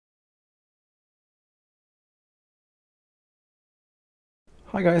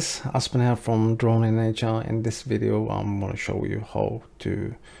Hi guys, Aspen here from Drone in Nature. In this video I'm going to show you how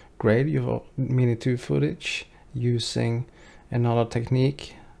to grade your Mini 2 footage using another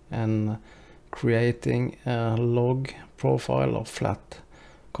technique and creating a log profile or flat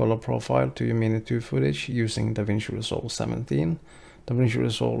color profile to your Mini 2 footage using Davinci Resolve 17. Davinci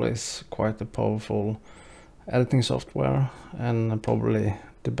Resolve is quite a powerful editing software and probably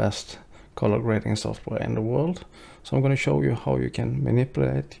the best color grading software in the world. So I'm going to show you how you can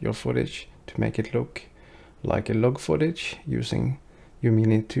manipulate your footage to make it look like a log footage using your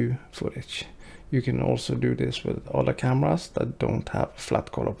Mini 2 footage. You can also do this with other cameras that don't have a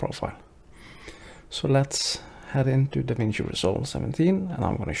flat color profile. So let's head into Davinci Resolve 17 and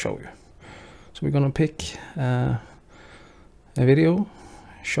I'm going to show you. So we're going to pick a video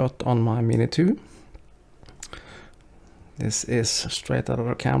shot on my Mini 2. This is straight out of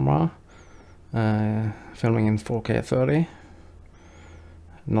the camera. Filming in 4K 30.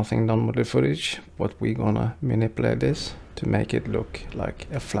 Nothing done with the footage, but we're gonna manipulate this to make it look like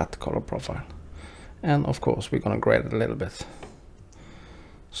a flat color profile. And of course we're gonna grade it a little bit.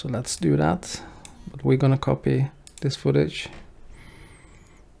 So let's do that. But we're gonna copy this footage.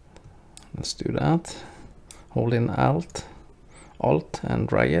 Let's do that. Hold in Alt and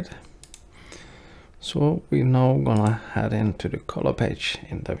drag it. So we're now gonna head into the color page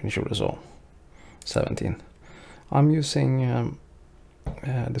in Davinci Resolve 17. I'm using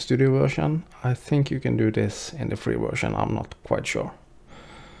the studio version. I think you can do this in the free version, I'm not quite sure.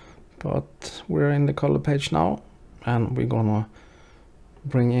 But we're in the color page now and we're gonna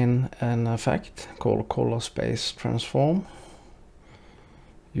bring in an effect called color space transform.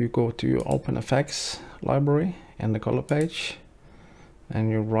 You go to your open effects library in the color page and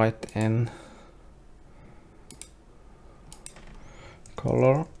you write in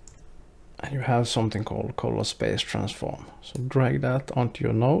color and you have something called color space transform. So drag that onto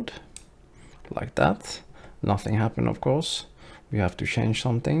your node like that. Nothing happened, of course. We have to change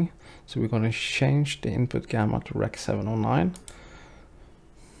something. So we're going to change the input gamma to Rec 709.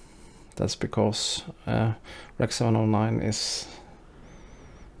 That's because Rec 709 is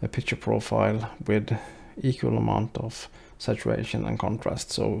a picture profile with equal amount of saturation and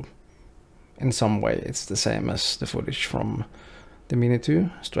contrast. So in some way it's the same as the footage from the Mini 2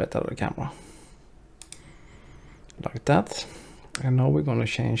 straight out of the camera like that. And now we're going to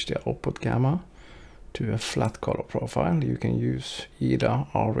change the output gamma to a flat color profile. You can use either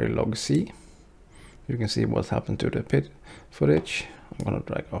RV log C. You can see what happened to the footage. I'm going to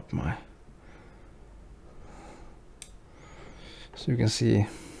drag up my, so you can see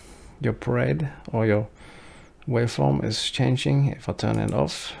your parade or your waveform is changing if I turn it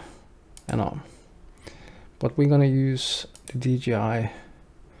off and on. But we're going to use the DJI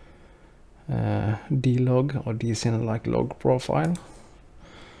D-Log or D-Cinelike log profile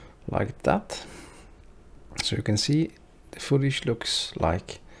like that. So you can see the footage looks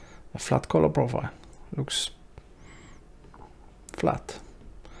like a flat color profile. Looks flat.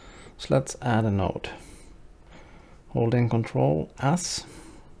 So let's add a node. Hold in Control S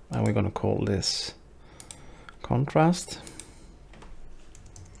and we're going to call this contrast.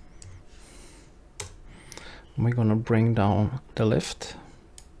 We're going to bring down the lift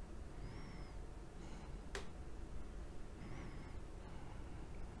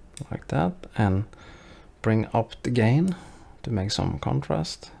like that and bring up the gain to make some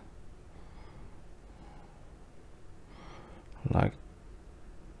contrast like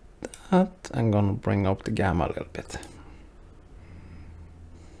that. I'm going to bring up the gamma a little bit.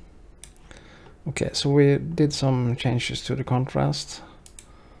 Okay, so we did some changes to the contrast,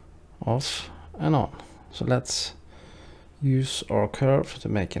 off and on. So let's use our curve to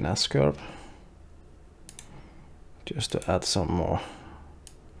make an S curve just to add some more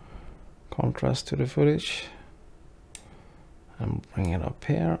contrast to the footage and bring it up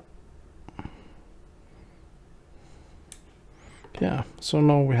here. Yeah, so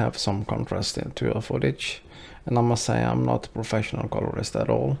now we have some contrast into our footage, and I must say I'm not a professional colorist at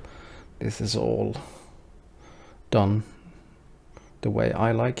all. This is all done the way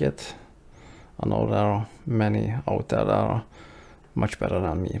I like it. I know there are many out there that are much better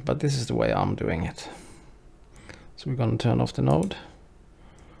than me, but this is the way I'm doing it. So we're going to turn off the node.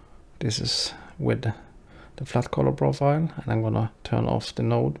 This is with the flat color profile, and I'm going to turn off the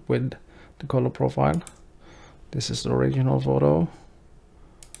node with the color profile. This is the original photo.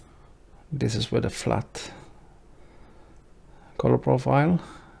 This is with a flat color profile,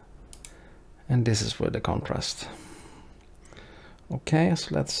 and this is with the contrast. Okay,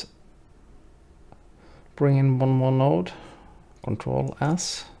 so let's bring in one more node, Control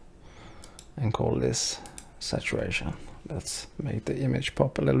S, and call this saturation. Let's make the image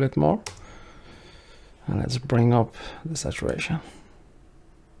pop a little bit more, and let's bring up the saturation.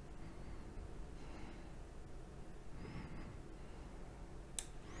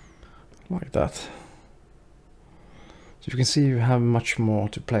 Like that. So you can see you have much more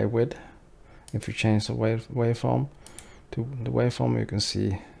to play with. If you change the waveform to the waveform, you can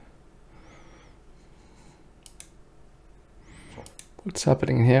see what's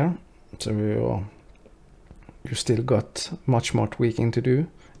happening here. So you still got much more tweaking to do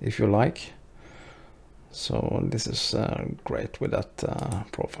if you like. So this is great with that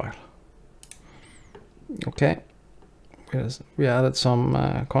profile. Okay, we added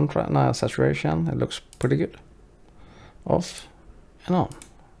some contrast, now saturation. It looks pretty good. Off and on,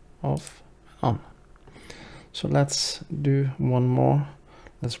 off and on. So let's do one more.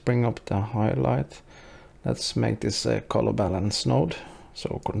 Let's bring up the highlight. Let's make this a color balance node.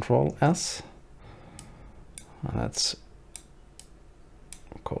 So Control S, and let's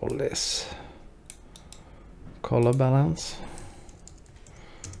call this color balance.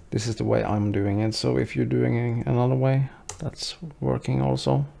 This is the way I'm doing it. So if you're doing it another way, that's working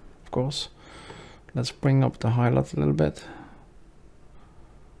also, of course. Let's bring up the highlight a little bit.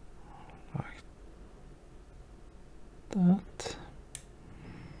 Like that.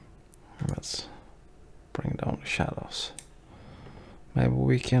 Let's bring down the shadows. Maybe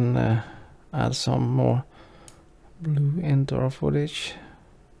we can add some more blue into our footage.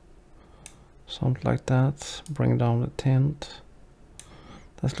 Something like that. Bring down the tint.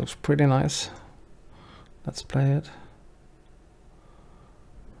 That looks pretty nice. Let's play it.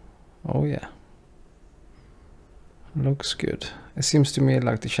 Oh yeah. Looks good. It seems to me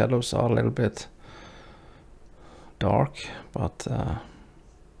like the shadows are a little bit dark, but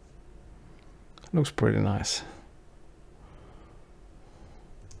looks pretty nice.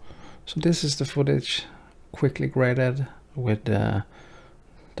 So this is the footage quickly graded with the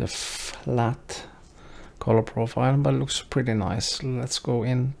flat color profile, but it looks pretty nice. Let's go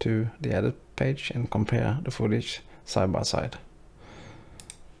into the edit page and compare the footage side by side.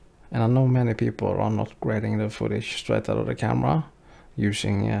 And I know many people are not grading the footage straight out of the camera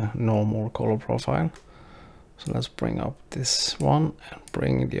using a normal color profile. So let's bring up this one and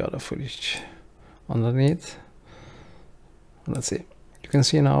bring the other footage underneath. Let's see. You can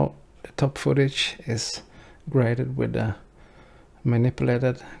see now the top footage is graded with the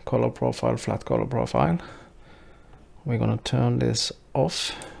manipulated color profile, flat color profile. We're gonna turn this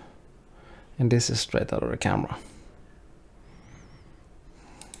off, and this is straight out of the camera.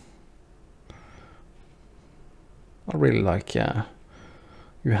 I really like,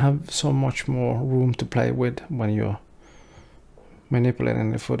 you have so much more room to play with when you're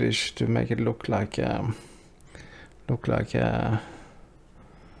manipulating the footage to make it look like a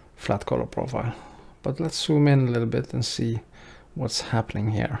flat color profile. But let's zoom in a little bit and see what's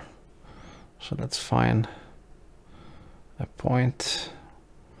happening here. So let's find a point,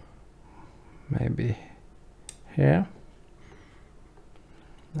 maybe here,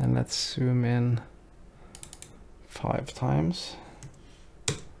 and let's zoom in 5 times.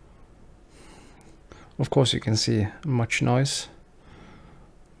 Of course you can see much noise,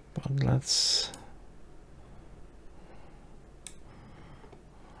 but let's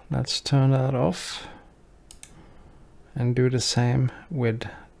turn that off and do the same with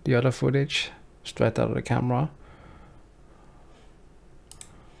the other footage straight out of the camera.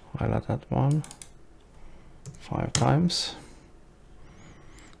 Highlight that one 5 times.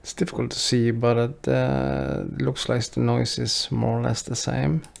 It's difficult to see, but it looks like the noise is more or less the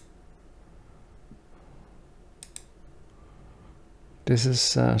same. This is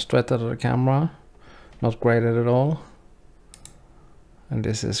straight out of the camera, not graded at all. And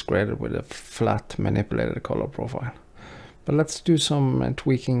this is graded with a flat manipulated color profile. But let's do some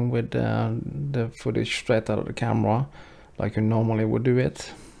tweaking with the footage straight out of the camera, like you normally would do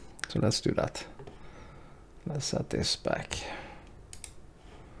it. So let's do that. Let's set this back.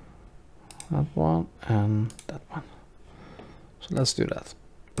 That one and that one. So let's do that.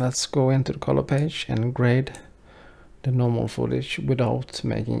 Let's go into the color page and grade the normal footage without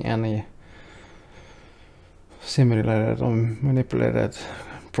making any simulated or manipulated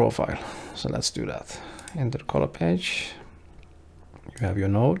profile. So let's do that. Into the color page, you have your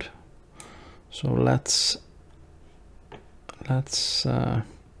node. So let's add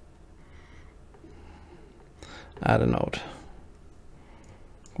a node.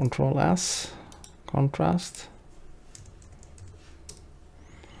 Control S, contrast.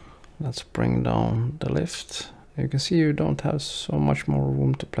 Let's bring down the lift. You can see you don't have so much more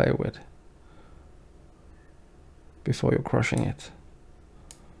room to play with before you're crushing it.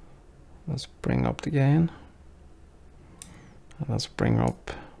 Let's bring up the gain. Let's bring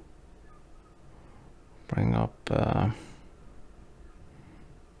up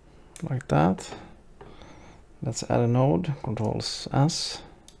like that. Let's add a node, Controls S.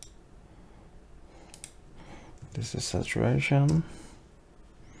 This is saturation.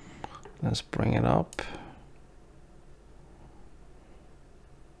 Let's bring it up.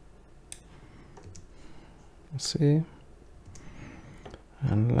 Let's see.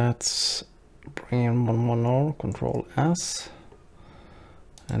 And let's bring in one more node, Control S.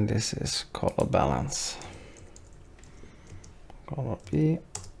 And this is color balance. Color B.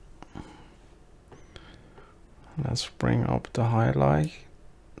 Let's bring up the highlight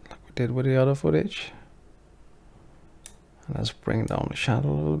like we did with the other footage. Let's bring down the shadow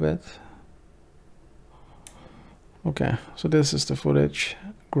a little bit. Okay, so this is the footage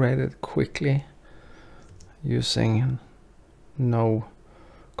graded quickly using no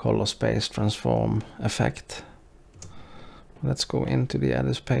color space transform effect. Let's go into the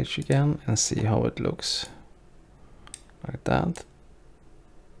edit page again and see how it looks. Like that.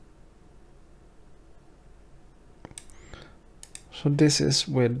 So this is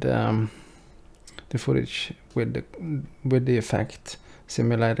with the footage with the effect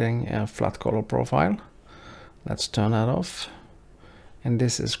simulating a flat color profile. Let's turn that off. And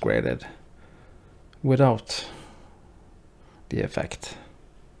this is graded without the effect.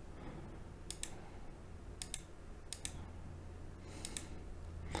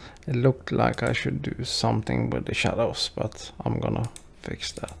 It looked like I should do something with the shadows, but I'm gonna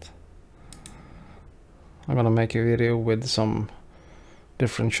fix that. I'm gonna make a video with some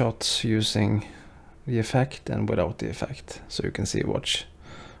different shots using the effect and without the effect, so you can see what's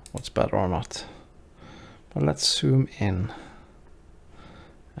better or not. But let's zoom in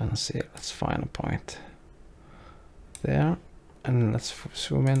and see. Let's find a point there, and let's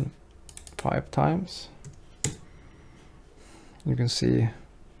zoom in 5 times. You can see,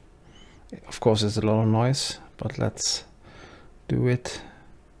 of course, it's a lot of noise, but let's do it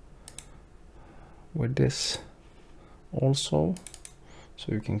with this also,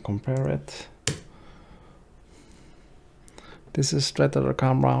 so you can compare it. This is straight out of the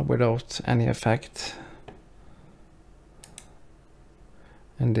camera without any effect,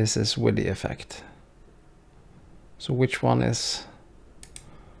 and this is with the effect. So which one has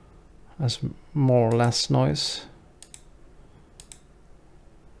more or less noise?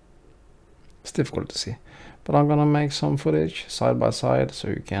 It's difficult to see, but I'm gonna make some footage side by side so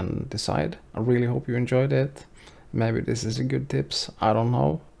you can decide. I really hope you enjoyed it. Maybe this is a good tips, I don't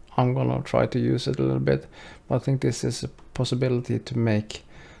know. I'm gonna try to use it a little bit, but I think this is a possibility to make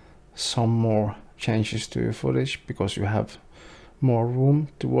some more changes to your footage because you have more room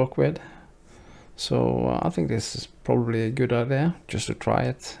to work with. So I think this is probably a good idea just to try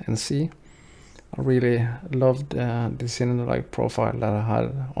it and see. I really loved the D-Cinelike profile that I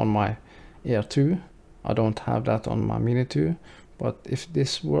had on my Air 2. I don't have that on my Mini 2, but if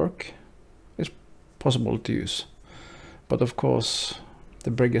this works, it's possible to use. But of course,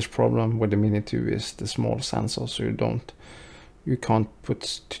 the biggest problem with the Mini 2 is the small sensor, so you can't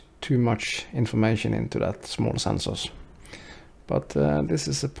put too much information into that small sensors. But this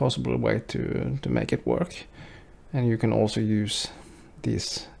is a possible way to make it work, and you can also use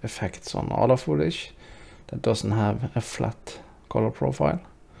these effects on other footage that doesn't have a flat color profile.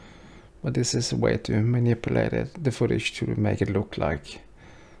 But this is a way to manipulate the footage to make it look like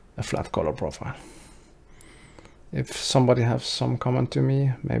a flat color profile. If somebody has some comment to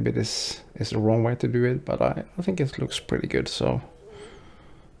me, maybe this is the wrong way to do it, but I think it looks pretty good. So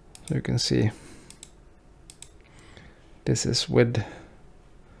you can see this is with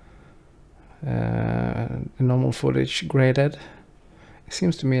the normal footage graded. It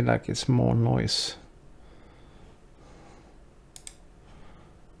seems to me like it's more noise.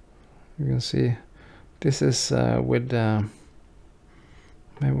 You can see this is with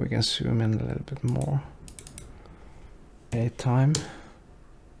maybe we can zoom in a little bit more. 8 time.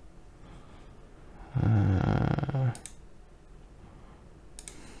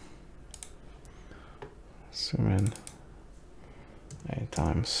 Zoom in 8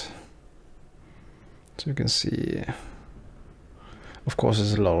 times. So you can see, of course,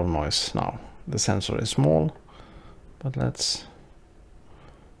 there's a lot of noise now. The sensor is small, but let's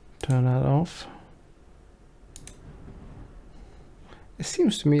turn that off. It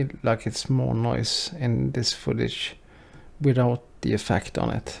seems to me like it's more noise in this footage without the effect on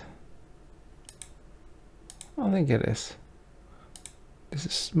it. I think it is. This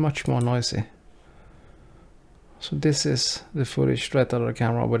is much more noisy. So this is the footage straight out of the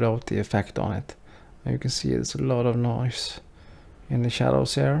camera without the effect on it. And you can see there's a lot of noise in the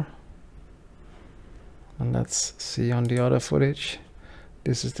shadows here. And let's see on the other footage.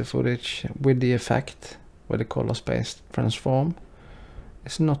 This is the footage with the effect where the color space transform.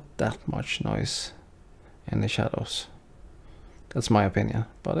 It's not that much noise in the shadows. That's my opinion,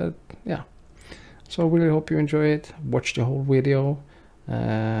 but yeah. So I really hope you enjoy it. Watch the whole video.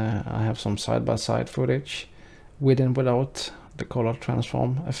 I have some side-by-side footage with and without the color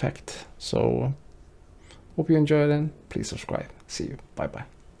transform effect. So hope you enjoy it, and please subscribe. See you. Bye bye.